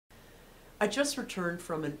I just returned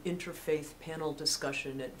from an interfaith panel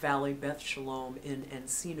discussion at Valley Beth Shalom in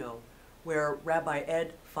Encino, where Rabbi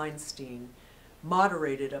Ed Feinstein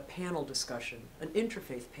moderated a panel discussion, an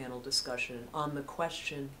interfaith panel discussion, on the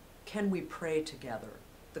question, can we pray together?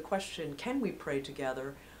 The question, can we pray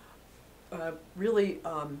together, really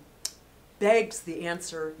begs the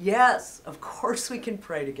answer, yes, of course we can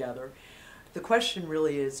pray together. The question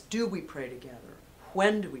really is, do we pray together?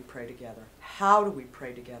 When do we pray together? How do we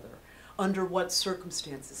pray together? Under what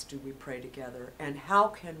circumstances do we pray together? And how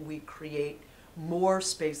can we create more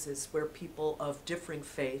spaces where people of differing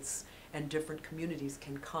faiths and different communities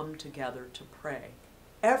can come together to pray?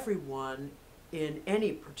 Everyone in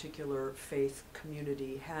any particular faith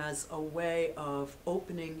community has a way of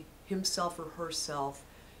opening himself or herself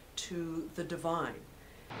to the divine.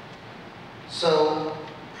 So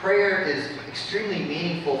prayer is extremely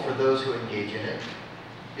meaningful for those who engage in it,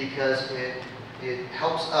 because it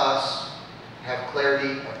helps us have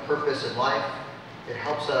clarity of purpose in life. It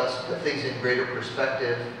helps us put things in greater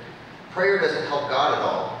perspective. Prayer doesn't help God at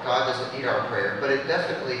all. God doesn't need our prayer, but it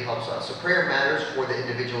definitely helps us. So prayer matters for the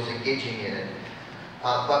individuals engaging in it.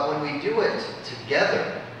 But when we do it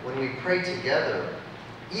together, when we pray together,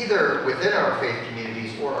 either within our faith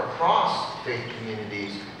communities or across faith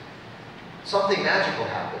communities, something magical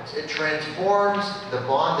happens. It transforms the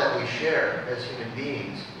bond that we share as human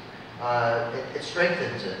beings. It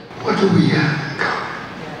strengthens it. What do we have in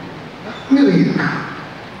common? Really in common.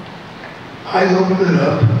 I open it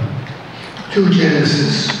up to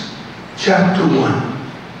Genesis chapter 1.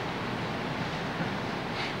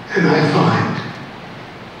 And I find,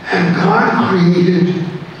 and God created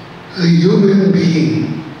the human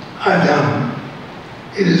being, Adam,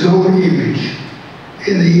 in his own image.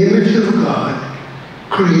 In the image of God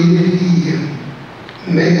created he him,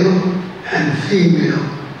 male and female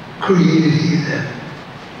created he them.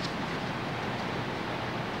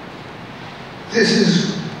 This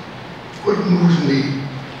is what moves me,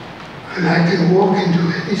 and I can walk into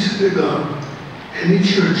any synagogue, any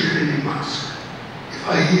church, and any mosque. If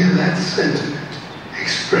I hear that sentiment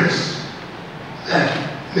expressed,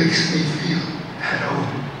 that makes me feel at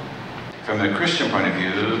home. From the Christian point of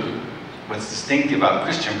view, what's distinctive about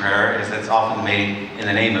Christian prayer is that it's often made in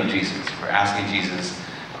the name of Jesus. We're asking Jesus,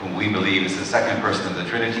 whom we believe is the second person of the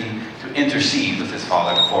Trinity, to intercede with his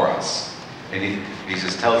Father for us. And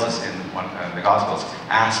Jesus tells us in the Gospels,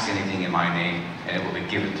 ask anything in my name and it will be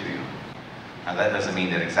given to you. Now that doesn't mean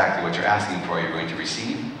that exactly what you're asking for you're going to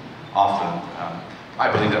receive. Often,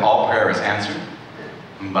 I believe that all prayer is answered,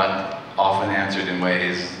 but often answered in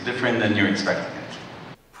ways different than you're expecting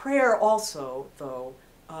it. Prayer also, though,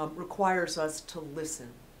 requires us to listen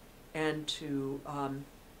and to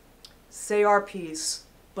say our piece,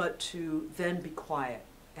 but to then be quiet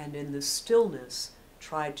and in the stillness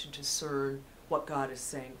try to discern what God is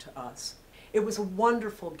saying to us. It was a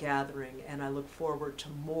wonderful gathering, and I look forward to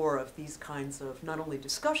more of these kinds of not only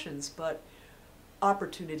discussions but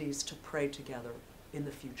opportunities to pray together in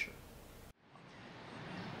the future.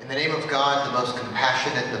 In the name of God, the most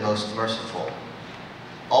compassionate, the most merciful,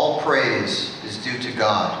 all praise is due to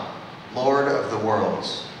God, Lord of the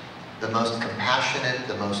worlds, the most compassionate,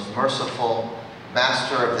 the most merciful,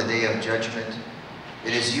 Master of the day of judgment.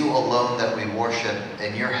 It is you alone that we worship,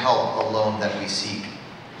 and your help alone that we seek.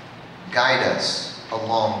 Guide us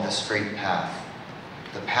along the straight path,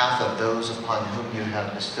 the path of those upon whom you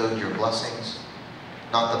have bestowed your blessings,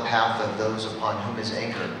 not the path of those upon whom is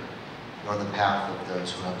anger, nor the path of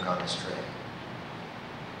those who have gone astray.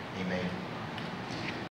 Amen.